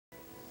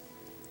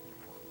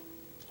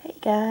Hey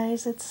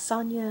guys, it's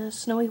Sonia,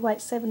 Snowy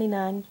White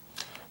 79,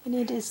 and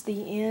it is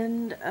the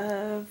end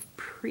of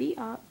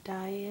pre-op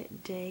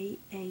diet day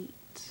 8.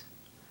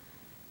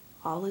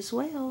 All is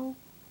well.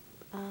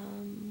 I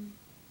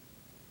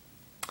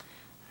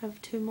have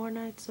 2 more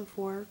nights of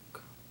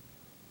work,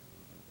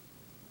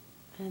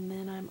 and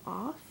then I'm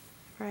off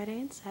Friday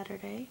and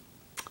Saturday,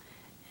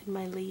 and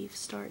my leave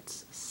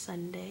starts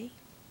Sunday.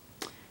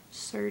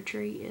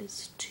 Surgery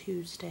is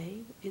Tuesday.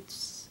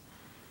 It's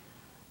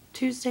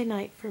Tuesday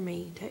night for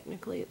me.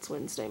 Technically it's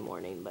Wednesday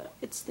morning, but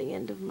it's the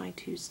end of my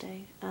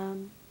Tuesday.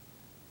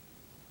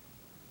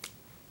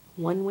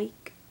 1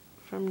 week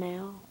from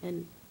now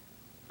and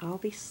I'll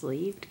be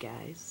sleeved,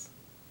 guys.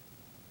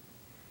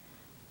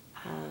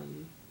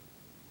 I'm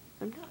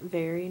not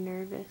very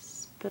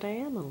nervous, but I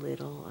am a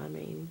little. I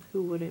mean,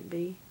 who wouldn't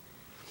be?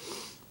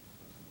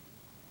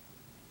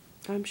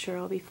 I'm sure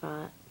I'll be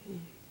fine.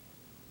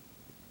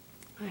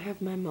 I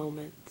have my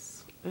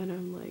moments and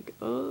I'm like,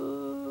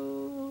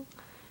 oh,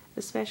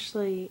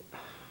 especially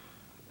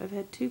I've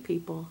had 2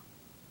 people.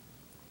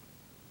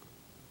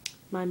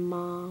 My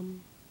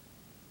mom,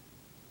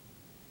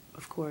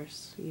 of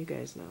course, you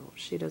guys know,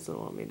 she doesn't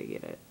want me to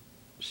get it.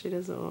 She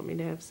doesn't want me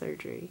to have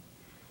surgery.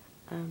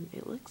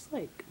 It looks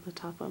like the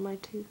top of my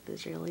tooth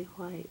is really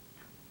white.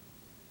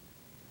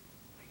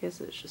 I guess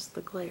it's just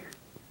the glare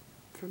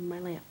from my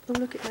lamp. Oh,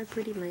 look at my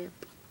pretty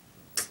lamp.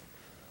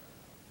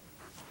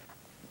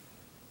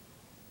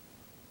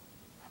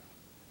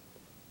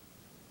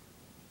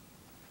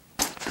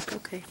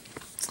 Okay.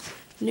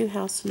 New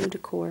house, new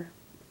decor.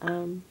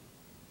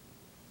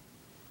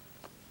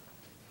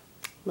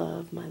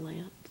 Love my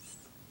lamps.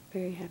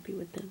 Very happy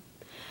with them.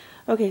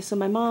 Okay, so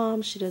my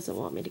mom, she doesn't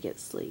want me to get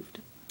sleeved.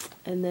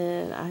 And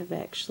then I've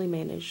actually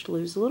managed to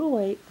lose a little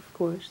weight, of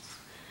course.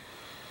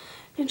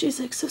 And she's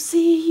like, so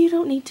see, you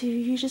don't need to.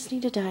 You just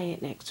need to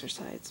diet and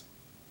exercise.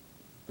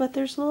 But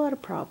there's a lot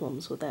of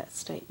problems with that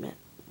statement.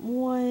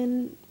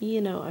 One,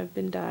 I've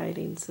been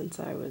dieting since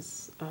I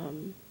was,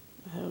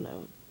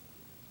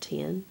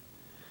 10.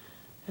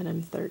 And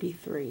I'm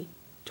 33.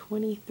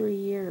 23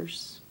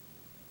 years.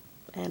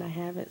 And I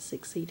haven't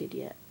succeeded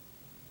yet.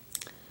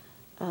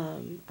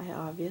 I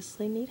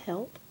obviously need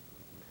help.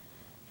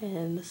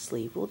 And the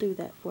sleeve will do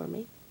that for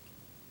me.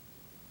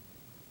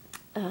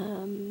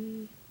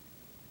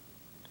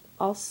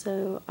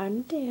 Also,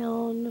 I'm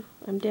down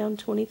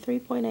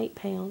 23.8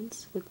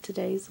 pounds with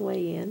today's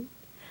weigh-in.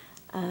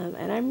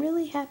 And I'm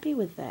really happy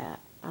with that.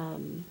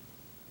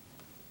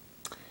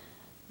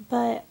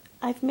 But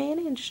I've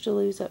managed to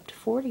lose up to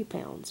 40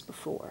 pounds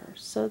before,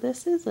 so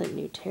this isn't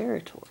new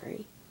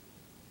territory.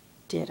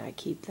 Did I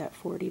keep that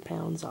 40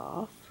 pounds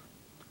off?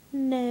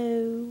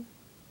 No.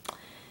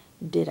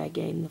 Did I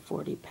gain the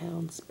 40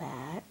 pounds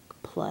back,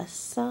 plus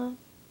some?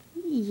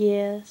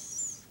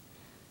 Yes.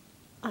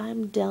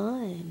 I'm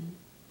done.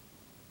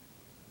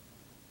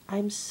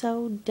 I'm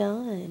so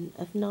done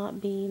of not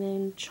being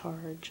in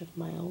charge of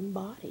my own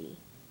body.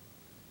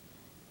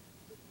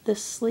 The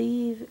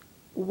sleeve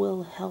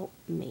will help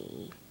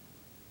me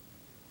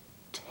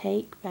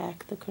take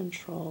back the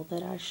control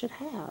that I should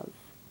have.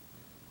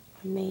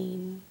 I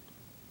mean,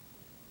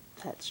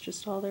 that's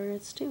just all there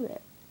is to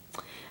it.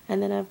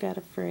 And then I've got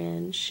a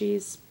friend,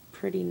 she's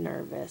pretty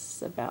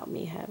nervous about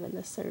me having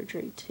the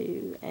surgery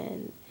too.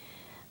 And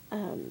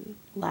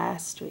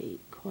last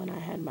week when I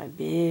had my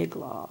big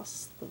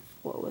loss of,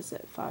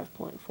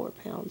 5.4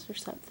 pounds or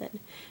something,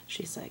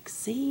 she's like,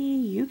 see,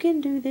 you can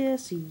do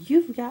this,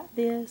 you've got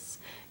this,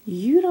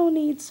 you don't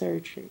need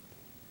surgery.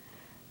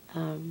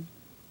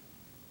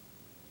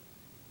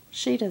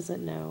 She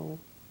doesn't know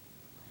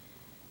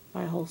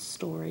my whole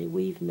story.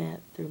 We've met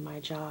through my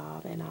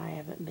job, and I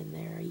haven't been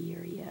there a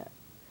year yet.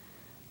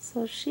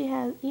 So she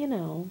has,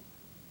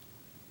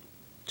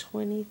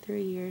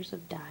 23 years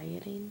of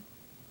dieting.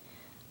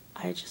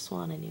 I just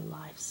want a new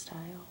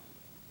lifestyle.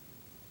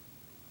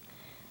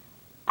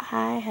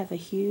 I have a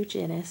huge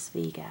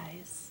NSV,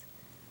 guys.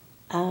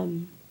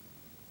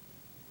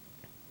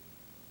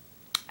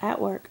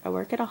 At work, I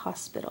work at a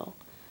hospital.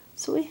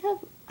 So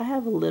I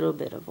have a little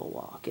bit of a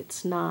walk.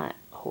 It's not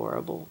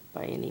horrible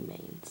by any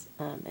means.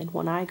 And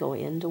when I go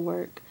into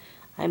work,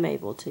 I'm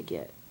able to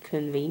get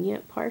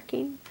convenient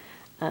parking.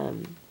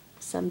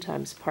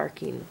 Sometimes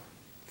parking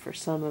for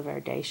some of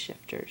our day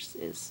shifters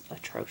is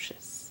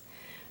atrocious.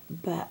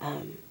 But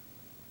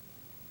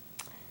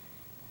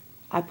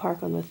I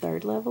park on the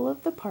 3rd level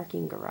of the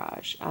parking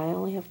garage. I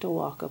only have to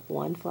walk up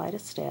 1 flight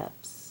of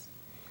steps.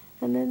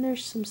 And then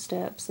there's some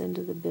steps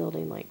into the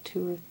building, like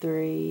 2 or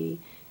 3.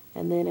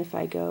 And then if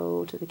I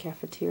go to the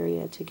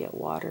cafeteria to get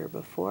water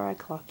before I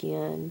clock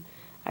in,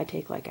 I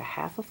take like a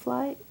half a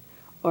flight,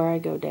 or I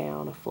go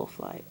down a full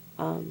flight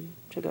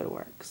to go to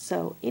work.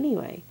 So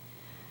anyway,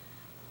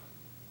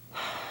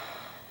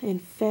 in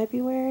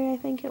February, I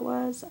think it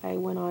was, I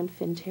went on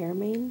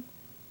phentermine,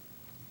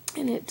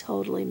 and it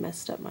totally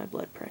messed up my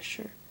blood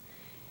pressure.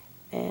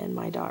 And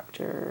my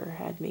doctor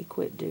had me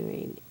quit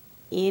doing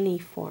any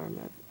form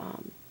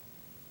of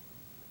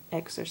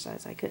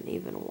exercise. I couldn't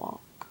even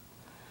walk.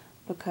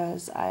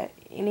 because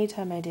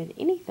anytime I did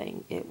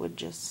anything, it would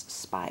just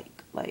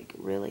spike like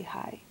really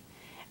high.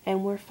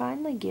 And we're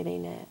finally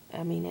getting it.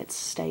 I mean, it's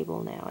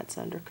stable now. It's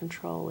under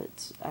control.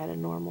 It's at a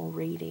normal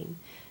reading.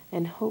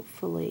 And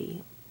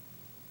hopefully,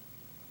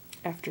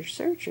 after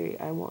surgery,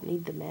 I won't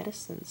need the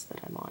medicines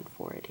that I'm on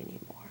for it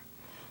anymore.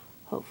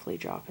 Hopefully,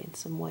 dropping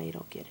some weight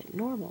will get it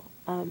normal.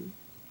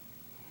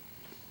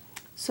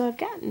 So I've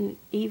gotten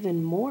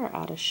even more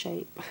out of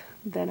shape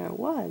than I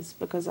was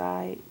because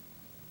I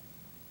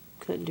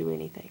couldn't do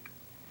anything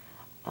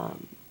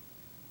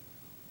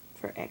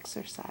for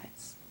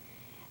exercise.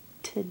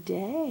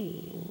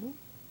 Today,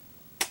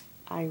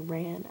 I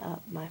ran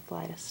up my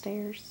flight of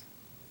stairs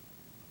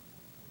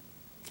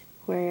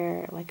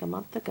where like a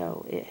month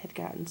ago it had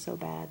gotten so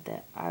bad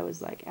that I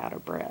was like out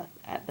of breath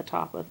at the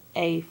top of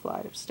a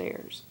flight of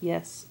stairs.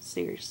 Yes,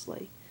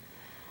 seriously.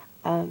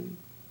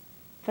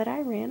 But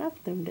I ran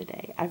up them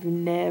today. I've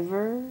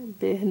never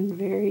been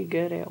very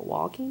good at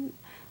walking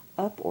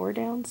up or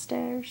down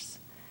stairs.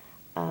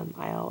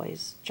 I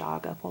always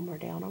jog up them or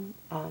down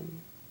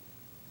them.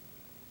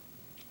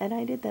 And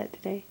I did that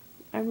today.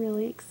 I'm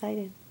really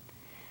excited.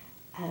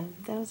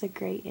 That was a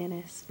great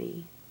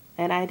NSV.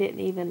 And I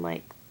didn't even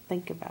like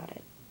think about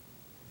it.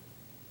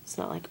 It's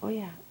not like, oh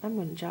yeah, I'm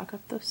going to jog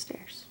up those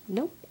stairs.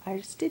 Nope, I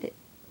just did it.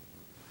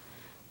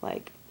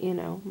 Like, you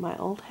know, my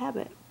old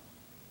habit.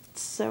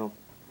 So,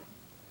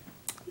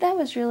 that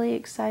was really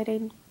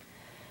exciting.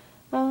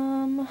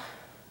 I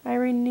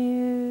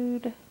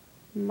renewed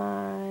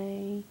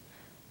my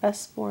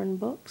Usborne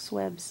Books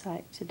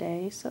website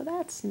today, so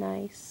that's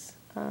nice.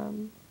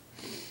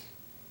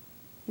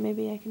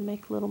 Maybe I can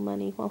make a little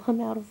money while I'm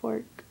out of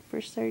work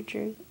for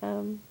surgery.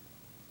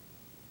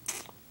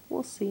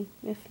 We'll see.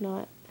 If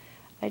not,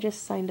 I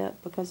just signed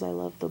up because I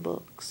love the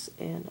books,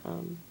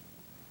 and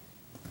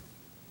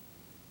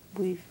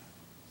we've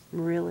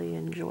really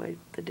enjoyed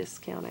the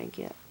discount I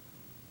get.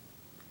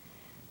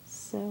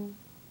 So,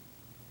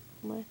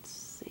 let's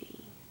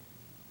see.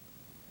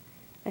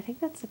 I think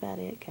that's about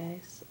it,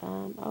 guys.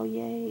 Oh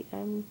yay,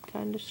 I'm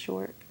kind of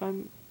short.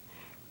 I'm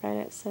right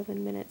at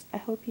 7 minutes. I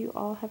hope you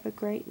all have a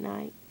great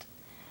night.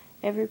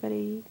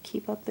 Everybody,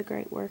 keep up the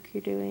great work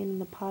you're doing and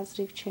the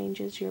positive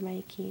changes you're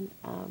making.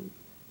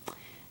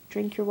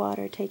 Drink your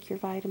water, take your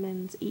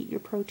vitamins, eat your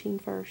protein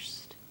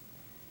first.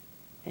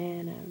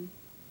 And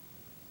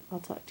I'll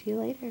talk to you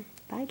later.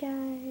 Bye,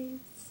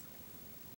 guys.